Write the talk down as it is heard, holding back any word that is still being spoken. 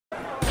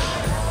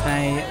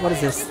I... What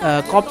is this?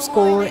 Cop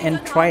score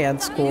and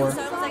Triad score.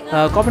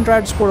 Cop and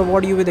Triad score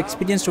award you with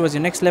experience towards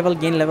your next level,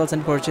 gain levels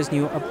and purchase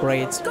new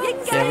upgrades.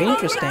 Very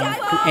interesting.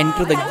 To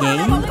enter the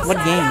game? What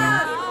game?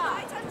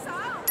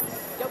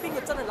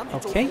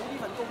 Okay.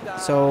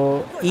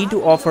 So, E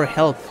to offer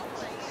help.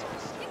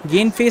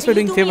 Gain face for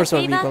doing favors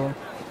for people.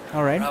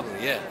 Alright.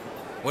 Probably, yeah.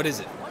 What is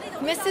it?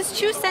 Mrs.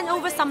 Chu sent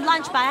over some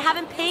lunch, but I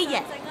haven't paid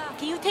yet.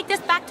 Can you take this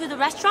back to the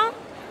restaurant?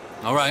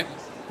 Alright.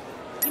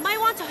 You might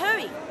want to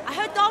hurry. I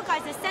heard dog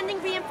guys are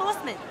sending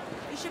reinforcement.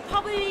 You should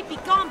probably be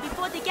gone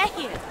before they get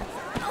here.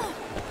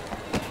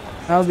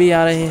 I'll be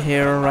out of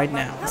here right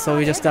now. So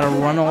we just gotta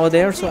run over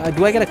there. So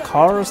do I get a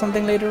car or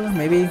something later?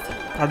 Maybe?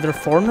 Are there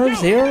foreigners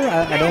here?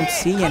 I don't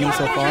see any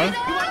so far.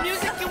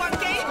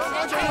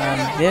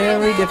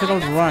 Very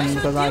difficult run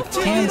because I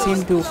can't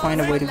seem to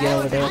find a way to get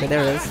over there. Okay,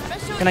 there it is.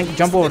 Can I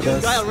jump over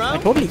this? I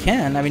totally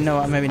can. I mean,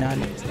 no, maybe not.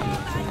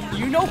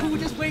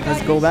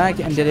 Let's go back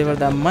and deliver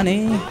the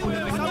money.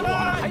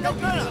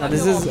 Now,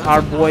 this is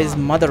our boy's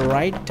mother,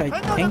 right? I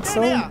think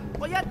so.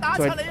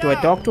 Do I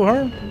talk to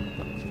her?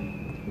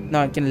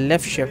 No, I can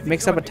left shift.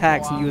 Mix up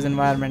attacks and use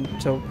environment.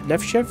 So,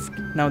 left shift?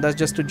 No, that's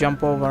just to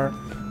jump over.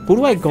 Who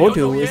do I go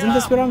to? Isn't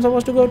this where I'm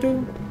supposed to go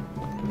to?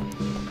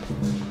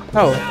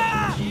 Oh.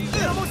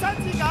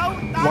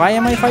 Why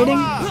am I fighting?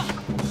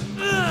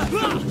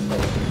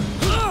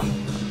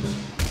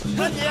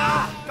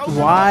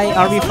 Why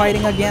are we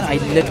fighting again? I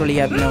literally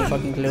have no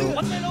fucking clue.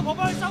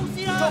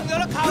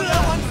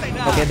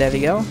 Okay, there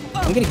we go.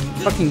 I'm getting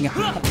fucking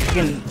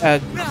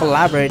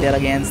collaborated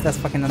against. That's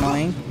fucking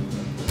annoying.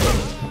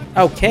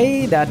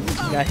 Okay, that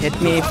hit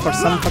me for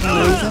some fucking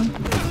reason.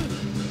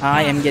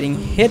 I am getting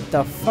hit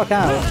the fuck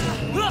out.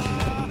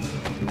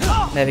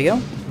 There we go.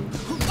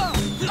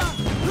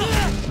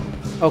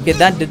 Okay,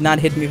 that did not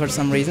hit me for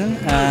some reason.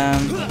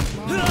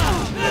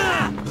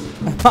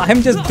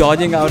 I'm just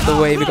dodging out the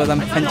way because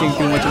I'm punching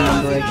too much in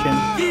one direction.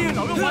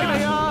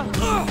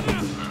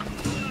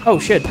 Oh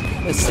shit,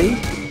 let's see.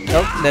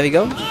 Oh, there we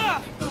go.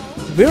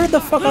 Where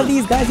the fuck are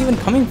these guys even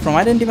coming from?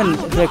 I didn't even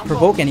like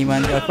provoke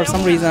anyone. For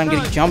some reason I'm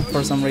getting jumped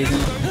for some reason.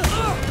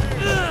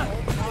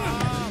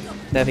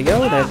 There we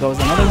go, there goes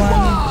another one.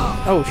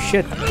 Oh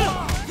shit.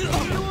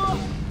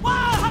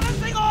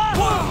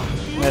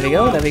 There we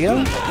go, there we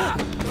go.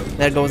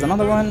 There goes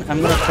another one.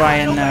 I'm gonna try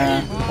and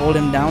hold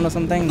him down or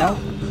something. No.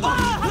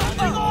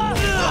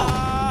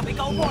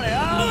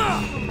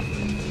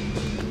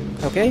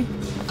 Okay.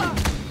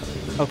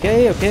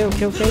 Okay. There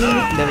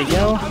we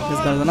go.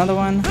 There's another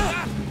one.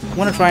 I'm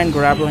gonna try and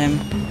grapple him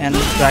and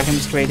drag him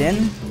straight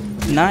in.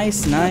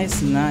 Nice.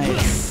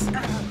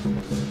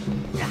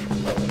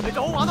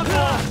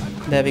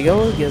 There we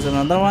go. Here's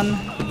another one.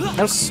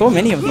 There's so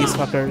many of these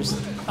fuckers.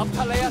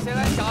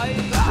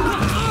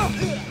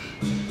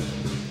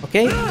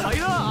 Okay.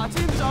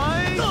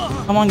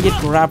 Come on, get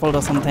grappled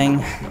or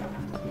something.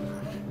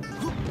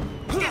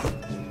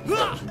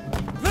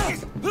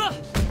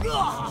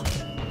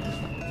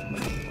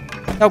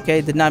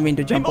 Okay, did not mean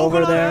to jump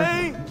over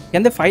there.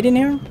 Can they fight in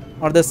here?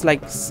 Or this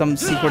like some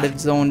secretive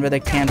zone where they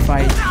can't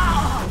fight?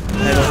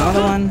 There goes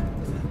another one.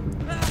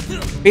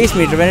 Base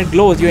meter, when it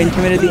glows, you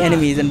intimidate the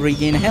enemies and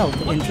regain health.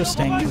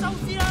 Interesting.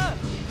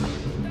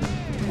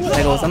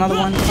 There goes another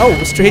one. Oh,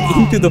 straight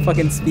into the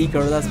fucking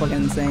speaker. That's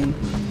fucking insane.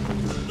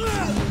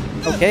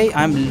 Okay,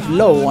 I'm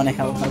low on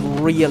health.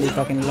 I'm really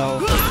fucking low.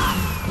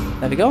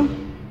 There we go.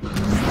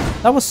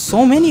 That was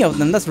so many of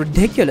them. That's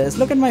ridiculous.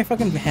 Look at my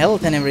fucking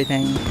health and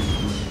everything.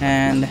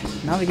 And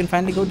now we can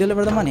finally go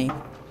deliver the money.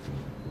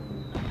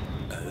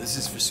 This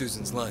is for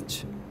Susan's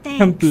lunch.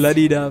 I'm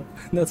bloodied up.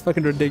 That's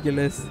fucking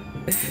ridiculous.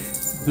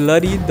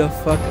 Bloodied the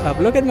fuck up.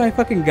 Look at my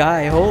fucking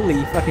guy.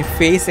 Holy fucking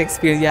face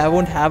experience. Yeah, I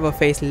won't have a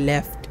face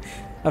left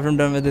after I'm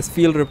done with this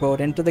field report.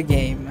 Into the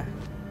game.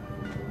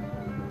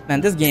 Man,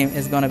 this game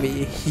is gonna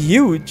be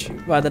huge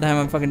by the time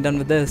I'm fucking done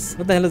with this.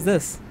 What the hell is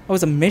this? Oh,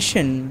 it's a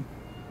mission.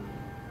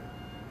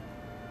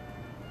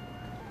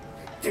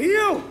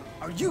 Damn!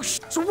 Are you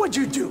so what'd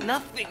you do?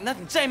 Nothing.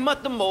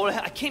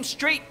 I came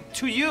straight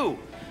to you.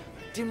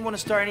 Didn't want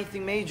to start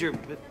anything major,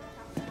 but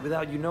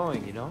without you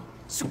knowing, you know?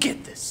 So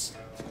get this.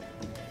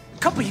 A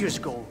couple years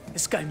ago,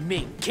 this guy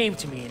Ming came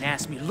to me and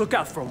asked me to look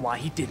out for him while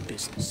he did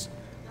business.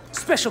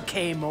 Special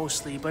K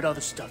mostly, but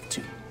other stuff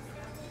too.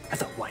 I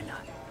thought, why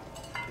not?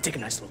 I take a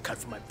nice little cut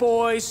for my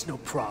boys, no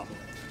problem.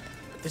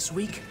 But this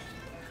week,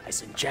 I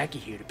sent Jackie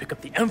here to pick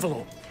up the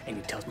envelope, and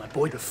he tells my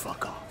boy to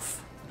fuck off.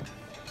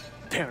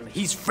 Apparently,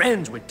 he's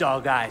friends with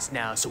Dog Eyes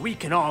now, so we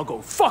can all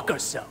go fuck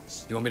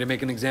ourselves. You want me to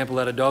make an example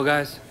out of Dog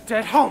Eyes?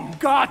 That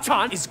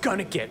Gatan is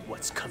gonna get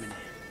what's coming in.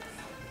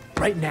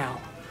 Right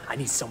now, I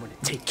need someone to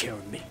take care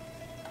of me.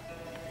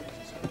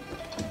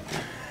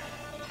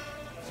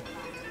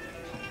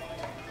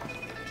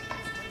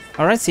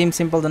 Alright, seems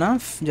simple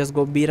enough. Just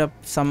go beat up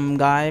some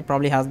guy,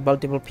 probably has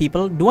multiple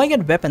people. Do I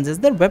get weapons?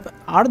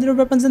 Are there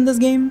weapons in this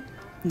game?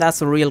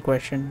 That's a real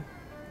question.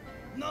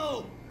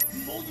 No.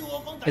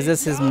 Is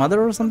this his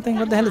mother or something?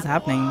 What the hell is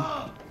happening?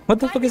 What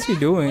the fuck is he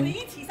doing?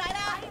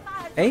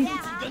 Hey?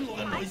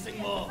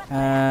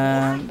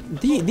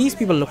 These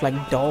people look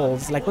like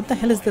dolls. Like, what the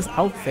hell is this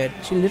outfit?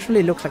 She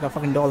literally looks like a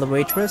fucking doll, the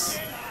waitress.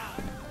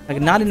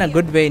 Like, not in a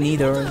good way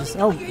neither.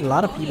 Oh, a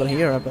lot of people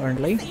here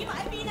apparently.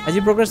 As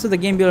you progress through the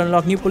game, you'll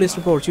unlock new police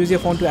reports. Use your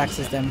phone to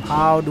access them.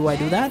 How do I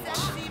do that?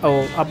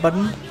 Oh, up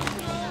button.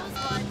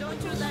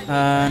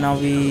 Now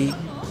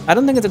I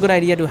don't think it's a good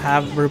idea to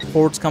have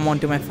reports come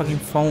onto my fucking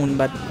phone,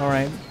 but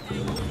alright.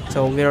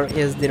 So where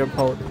is the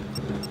report?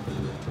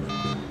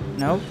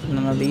 Nope,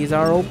 none of these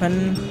are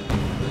open.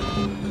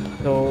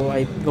 So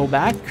I go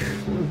back.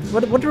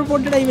 What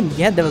report did I even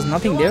get? There was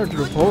nothing there to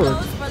report.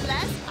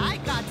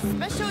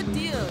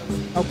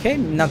 Okay,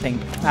 nothing.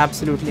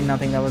 Absolutely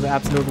nothing. That was an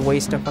absolute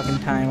waste of fucking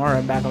time.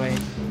 Alright, back away.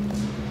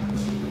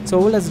 So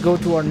let's go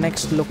to our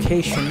next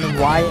location.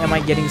 Why am I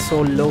getting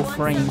so low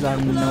frames? I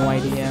have no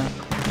idea.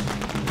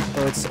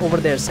 So it's over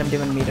there,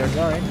 71 meters.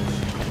 Alright.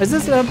 Is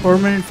this a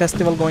permanent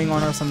festival going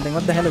on or something?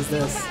 What the hell is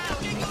this?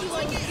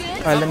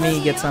 Alright, let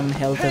me get some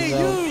health as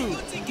well.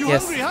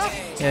 Yes.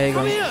 There you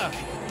go.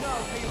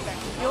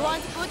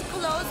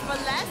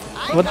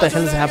 What the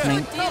hell is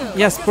happening?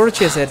 Yes,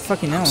 purchase it.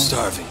 Fucking hell. I'm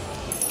starving.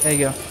 There you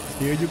go.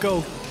 Here you go.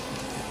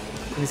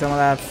 Give me some of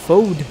that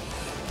food.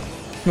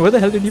 Where the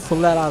hell did you pull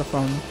that out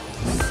from?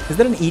 Is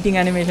there an eating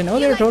animation? Oh,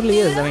 there totally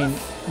is. I mean,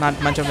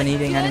 not much of an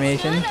eating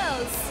animation,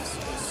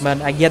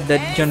 but I get the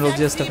general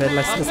gist of it.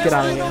 Let's get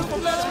out of here.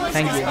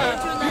 Thank you.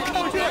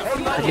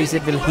 At least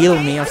it will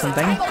heal me or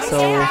something.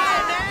 So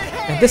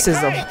this is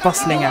a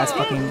bustling ass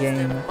fucking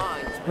game.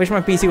 Wish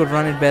my PC would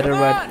run it better,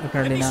 but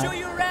apparently not.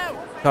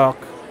 Talk.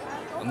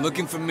 I'm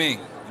looking for Ming.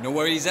 You know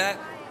where he's at?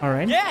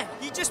 Alright. Yeah,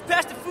 he just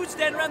passed the food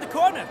stand around the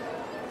corner.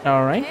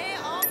 Alright.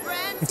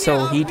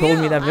 So he told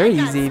me that very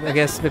easy, I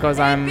guess, because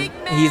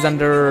he's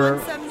under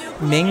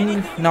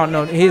Ming.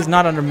 No, he's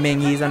not under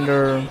Ming. He's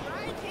under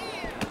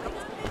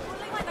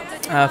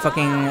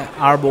fucking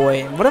our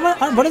boy.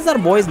 What is our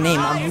boy's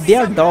name? They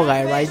are Dog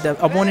Eye, right? The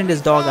opponent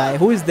is Dog Eye.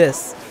 Who is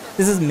this?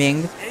 This is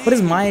Ming. What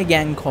is my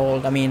gang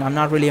called? I mean, I'm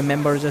not really a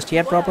member just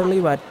yet properly,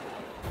 but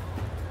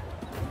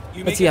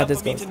let's see how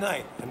this goes.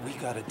 Tonight, and we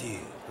got a deal.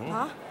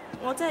 Huh?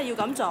 我真係要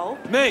咁做?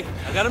 Ming,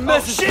 I got a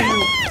message for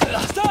you.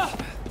 Stop!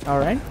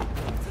 Alright.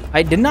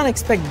 I did not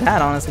expect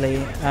that,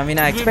 honestly. I mean,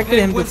 I expected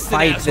him to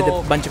fight with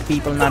a bunch of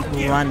people, not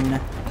run.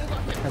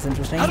 That's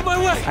interesting. Out of my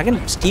way! I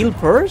can steal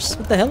purse?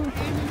 What the hell?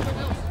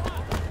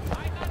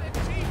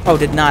 Oh,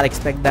 did not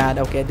expect that.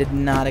 Okay, did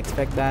not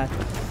expect that.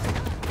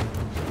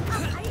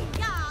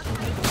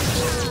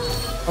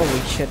 Holy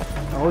shit.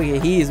 Oh yeah,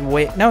 he is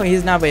no,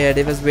 he's not way ahead.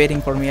 He was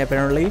waiting for me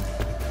apparently.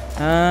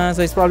 So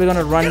he's probably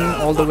gonna run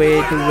all the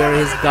way to where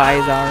his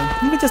guys are.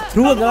 He just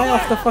threw a guy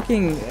off the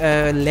fucking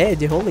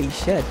ledge. Holy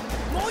shit.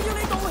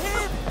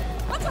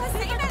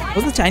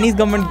 Was the Chinese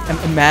government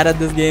mad at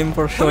this game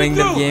for showing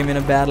the game in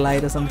a bad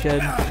light or some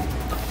shit?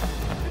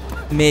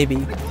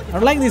 Maybe. I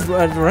like these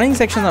running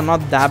sections are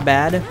not that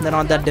bad. They're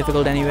not that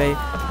difficult anyway.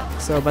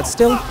 So, but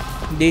still,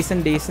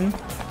 decent.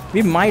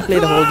 We might play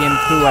the whole game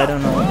through. I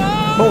don't know.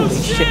 Holy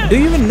shit. Do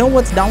you even know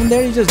what's down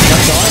there? You just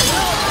jumped off.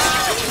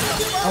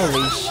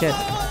 Holy shit.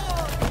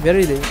 Where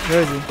is he?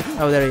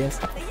 Oh, there he is.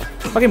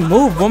 Fucking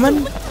move,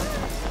 woman.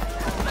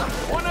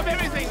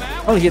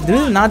 Oh, yeah. Do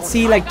you not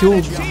see like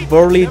two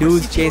burly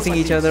dudes chasing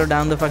each other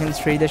down the fucking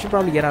street? They should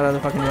probably get out of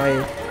the fucking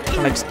way.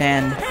 Or like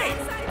stand.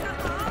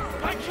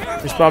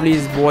 There's probably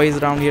his boys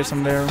around here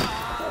somewhere.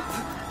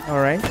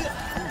 Alright.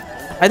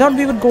 I thought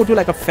we would go to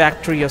like a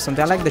factory or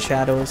something. I like the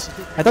shadows.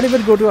 I thought we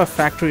would go to a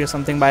factory or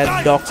something by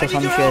docks or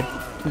some shit.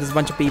 There's a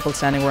bunch of people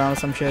standing around or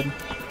some shit.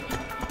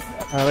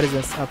 What is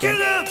this? Okay.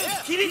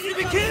 He needs to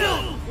be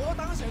killed!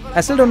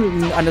 I still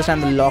don't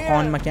understand the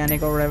lock-on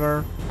mechanic or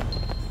whatever.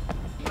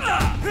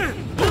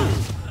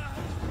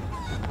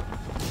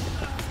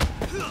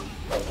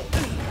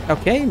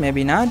 Okay,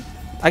 maybe not.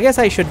 I guess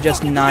I should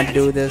just not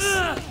do this.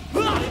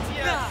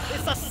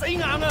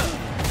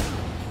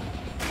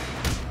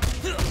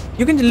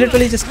 You can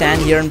literally just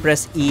stand here and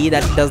press E.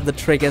 That does the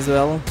trick as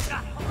well.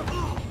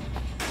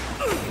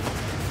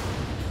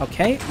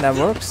 Okay, that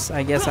works.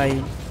 I guess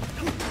I...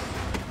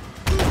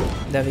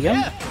 There we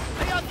go.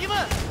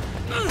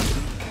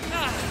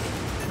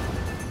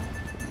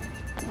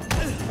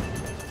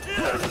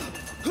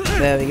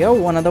 There we go.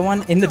 One other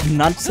one in the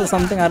nuts or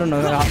something. I don't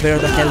know where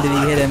the hell did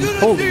he hit him.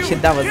 Holy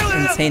shit, that was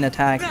an insane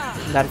attack.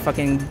 That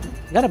fucking...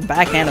 Got a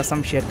backhand or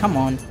some shit. Come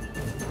on.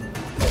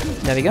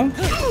 There we go.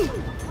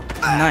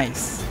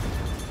 Nice.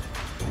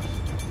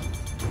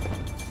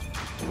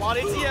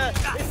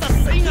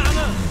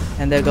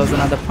 And there goes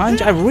another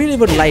punch. I really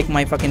would like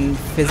my fucking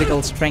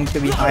physical strength to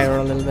be higher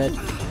a little bit.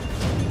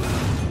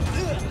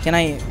 Can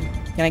I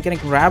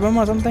grab him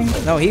or something?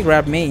 No, he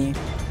grabbed me.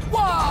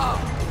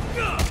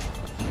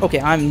 Okay,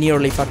 I'm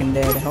nearly fucking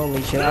dead.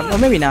 Holy shit. Or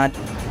maybe not.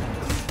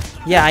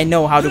 Yeah, I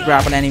know how to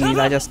grapple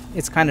enemies.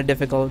 It's kind of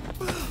difficult.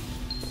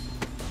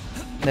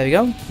 There we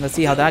go. Let's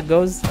see how that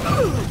goes.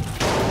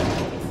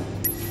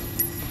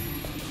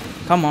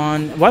 Come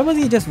on. Why was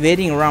he just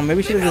waiting around? Maybe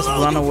we should have just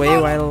run away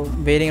while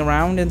waiting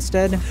around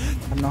instead. I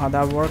don't know how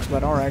that works,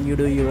 but alright, you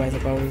do you, I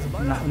suppose.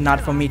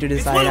 Not for me to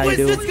decide how you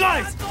do.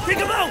 Guys! Take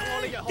him out!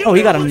 Oh,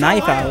 he got a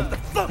knife out.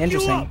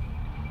 Interesting.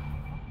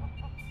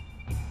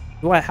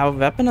 Do I have a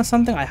weapon or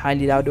something? I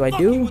highly doubt. Do I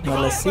do?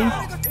 Well, let's see.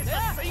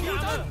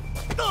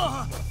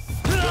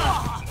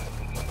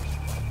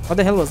 What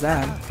the hell was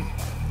that?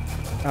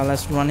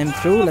 Let's run him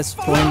through. Let's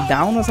throw him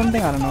down or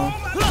something. I don't know.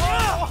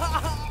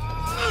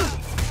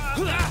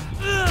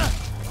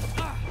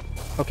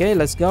 Okay,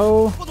 let's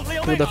go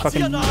to the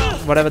fucking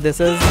whatever this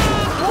is.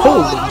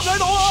 Holy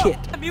shit.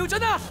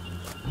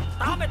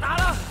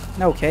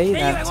 Okay,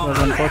 that was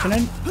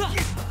unfortunate.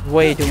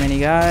 Way too many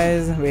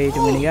guys. Way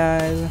too many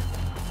guys.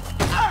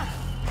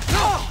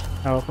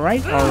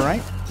 Alright,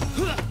 alright.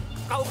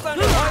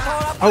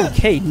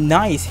 Okay,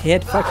 nice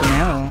hit. Fucking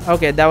hell.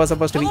 Okay, that was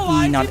supposed to be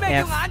E, not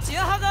F.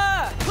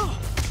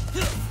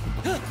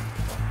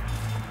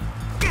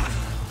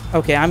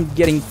 Okay, I'm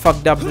getting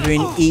fucked up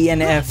between E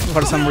and F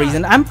for some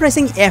reason. I'm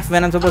pressing F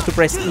when I'm supposed to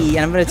press E,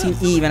 and I'm pressing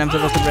E when I'm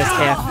supposed to press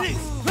F.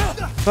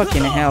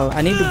 Fucking hell.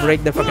 I need to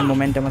break the fucking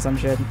momentum or some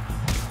shit.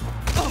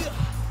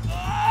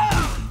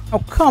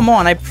 Oh, come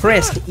on. I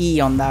pressed E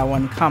on that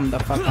one. Come the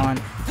fuck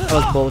on. That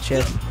was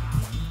bullshit.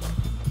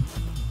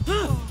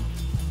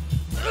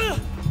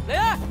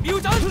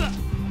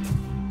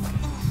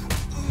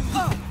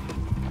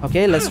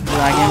 Okay, let's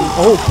drag him.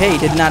 Okay,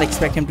 did not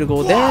expect him to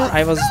go there.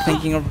 I was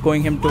thinking of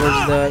going him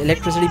towards the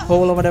electricity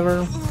pole or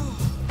whatever.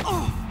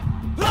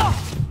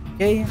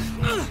 Okay.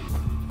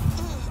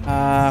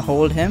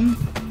 Hold him.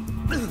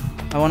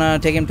 I wanna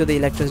take him to the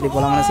electricity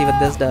pole. I wanna see what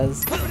this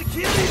does.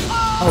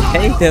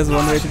 Okay, there's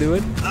one way to do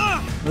it.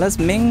 Let's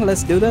Ming,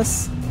 let's do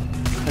this.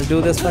 Let's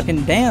do this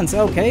fucking dance.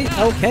 Okay,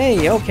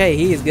 okay, okay,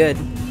 he is good.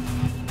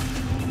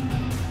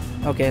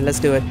 Okay, let's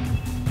do it.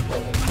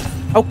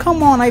 Oh,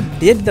 come on, I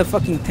did the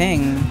fucking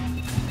thing.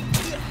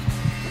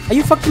 Are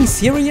you fucking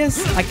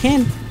serious? I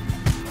can't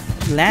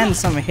land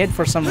some hit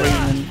for some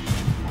reason.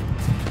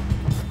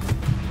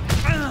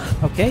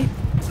 Okay.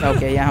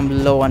 Okay, yeah,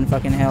 I'm low on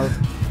fucking health.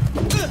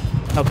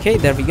 Okay,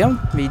 there we go.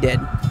 We did.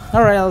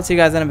 Alright, I'll see you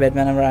guys in a bit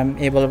whenever I'm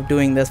able of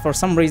doing this. For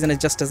some reason, it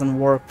just doesn't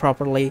work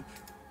properly.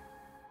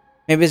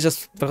 Maybe it's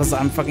just because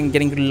I'm fucking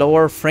getting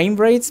lower frame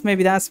rates.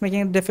 Maybe that's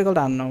making it difficult.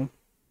 I don't know.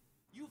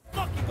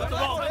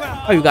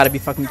 Oh, you gotta be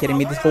fucking kidding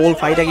me. This whole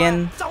fight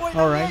again?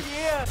 Alright.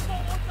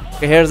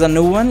 Okay, here's a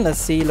new one. Let's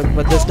see. Look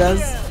what this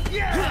does.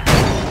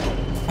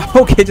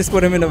 Okay, just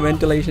put him in a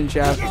ventilation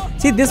shaft.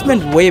 See, this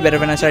went way better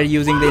when I started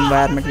using the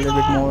environment a little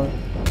bit more.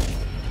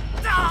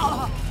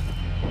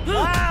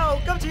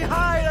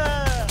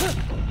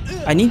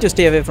 I need to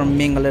stay away from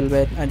Ming a little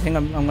bit. I think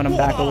I'm gonna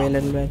back away a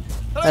little bit.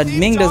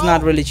 Ming does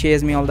not really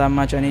chase me all that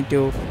much. I need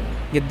to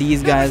get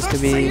these guys to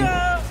be...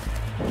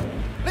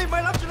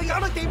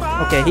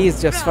 Okay,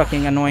 he's just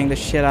fucking annoying the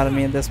shit out of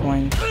me at this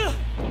point.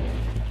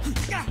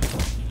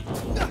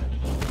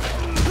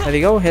 There we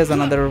go. Here's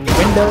another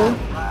window.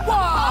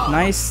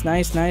 Nice,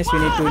 nice, nice. We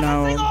need to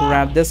now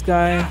grab this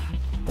guy.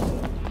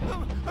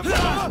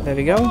 There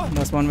we go.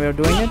 That's one way of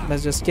doing it.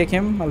 Let's just kick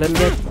him a little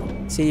bit.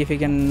 See if we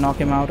can knock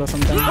him out or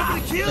something.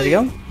 There we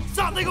go.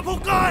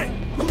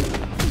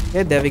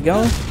 Okay, there we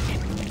go.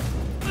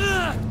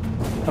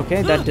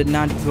 Okay, that did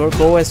not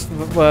go as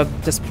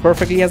just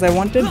perfectly as I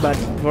wanted, but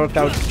worked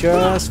out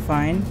just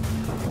fine.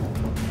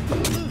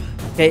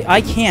 Okay,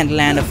 I can't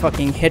land a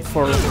fucking hit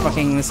for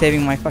fucking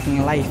saving my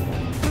fucking life.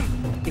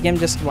 Kick him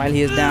just while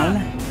he is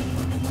down.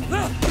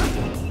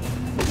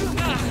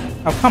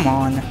 Oh, come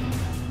on.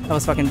 That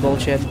was fucking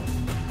bullshit.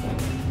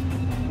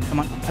 Come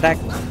on, attack.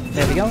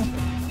 There we go.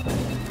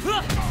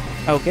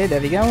 Okay, there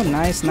we go.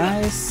 Nice,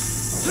 nice.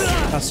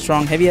 A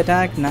strong heavy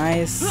attack.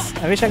 Nice.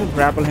 I wish I could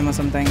grapple him or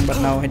something, but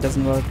no, it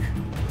doesn't work.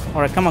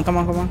 Alright, come on, come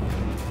on, come on.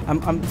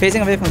 I'm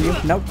facing away from you.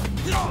 Nope.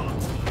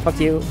 Fuck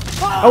you.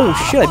 Oh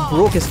shit, I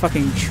broke his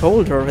fucking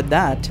shoulder with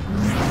that.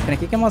 Can I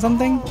kick him or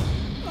something?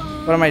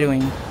 What am I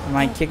doing? Am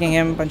I kicking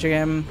him, punching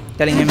him,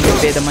 telling him to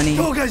pay the money?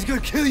 Dog Guy's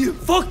gonna kill you!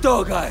 Fuck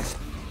Dog Guys!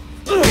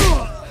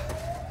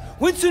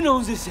 Winston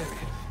owns this area.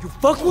 You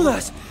fuck with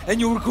us, and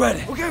you'll regret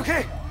it. Okay,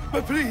 okay.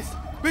 But please,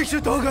 make sure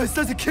Dog Guys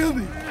doesn't kill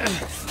me.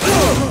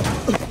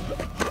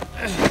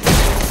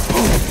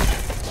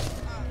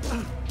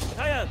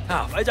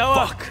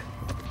 Fuck.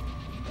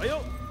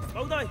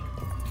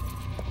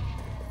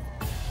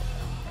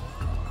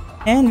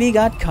 And we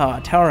got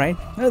caught. Alright.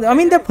 I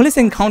mean, the police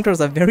encounters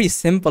are very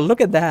simple.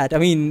 Look at that. I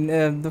mean,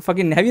 the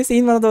fucking... Have you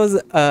seen one of those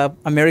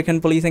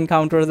American police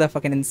encounters? They're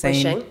fucking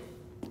insane. Sheng,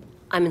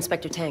 I'm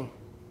Inspector Tang.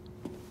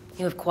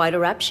 You have quite a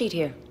rap sheet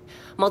here.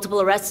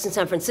 Multiple arrests in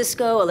San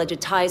Francisco,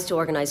 alleged ties to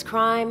organized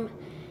crime,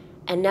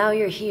 and now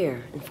you're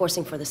here,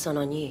 enforcing for the Sun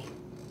On Yi.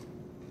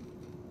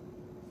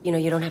 You know,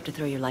 you don't have to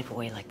throw your life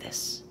away like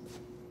this.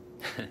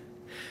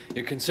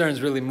 Your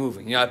concern's really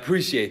moving. Yeah, I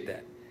appreciate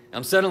that.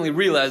 I'm suddenly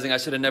realizing I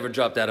should have never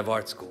dropped out of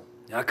art school.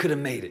 I could have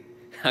made it.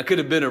 I could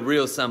have been a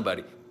real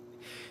somebody.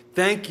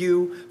 Thank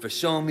you for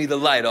showing me the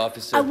light,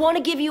 officer. I want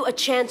to give you a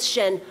chance,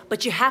 Shen,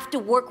 but you have to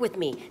work with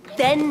me.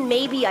 Then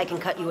maybe I can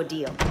cut you a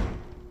deal.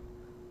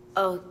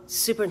 Oh,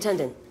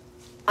 Superintendent,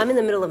 I'm in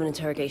the middle of an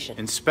interrogation.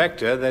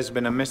 Inspector, there's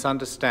been a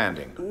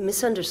misunderstanding.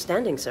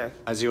 Misunderstanding, sir.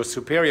 As your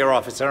superior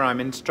officer, I'm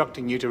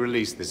instructing you to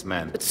release this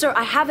man. But sir,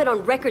 I have it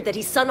on record that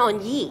he's Sun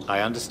On Yi.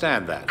 I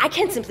understand that. I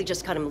can't simply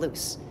just cut him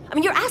loose. I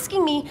mean, you're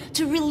asking me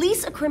to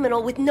release a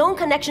criminal with known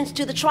connections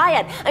to the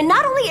Triad. And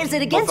not only is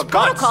it against for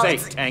God's protocol,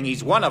 sake, Tang,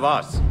 he's one of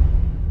us.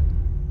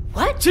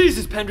 What?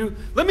 Jesus, Pendrew,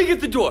 let me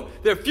get the door.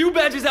 There are a few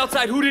badges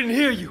outside who didn't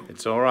hear you.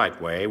 It's all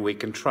right, Wei. We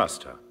can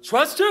trust her.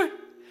 Trust her?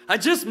 I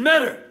just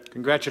met her.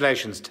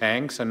 Congratulations,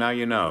 Tang, so now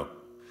you know.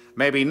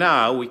 Maybe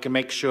now we can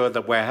make sure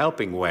that we're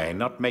helping Wei,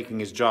 not making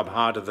his job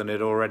harder than it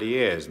already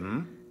is, hmm?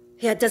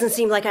 Yeah, it doesn't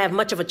seem like I have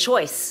much of a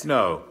choice.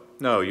 No,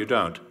 you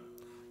don't.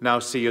 Now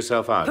see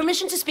yourself out.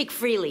 Permission to speak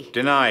freely.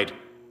 Denied.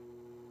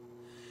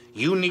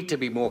 You need to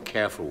be more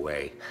careful,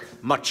 Wei.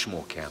 Much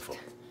more careful.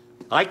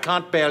 I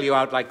can't bail you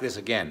out like this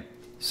again.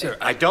 Sir,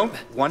 I don't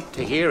want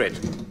to hear it.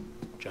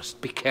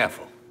 Just be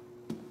careful.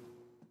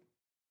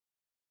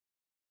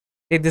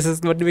 Hey, this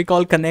is what we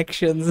call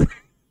connections.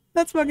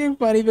 That's fucking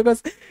funny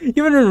because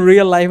even in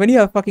real life, when you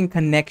have fucking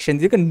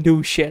connections, you can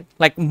do shit.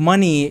 Like,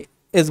 money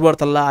is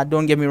worth a lot,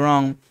 don't get me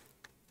wrong.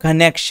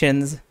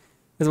 Connections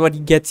is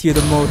what gets you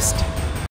the most.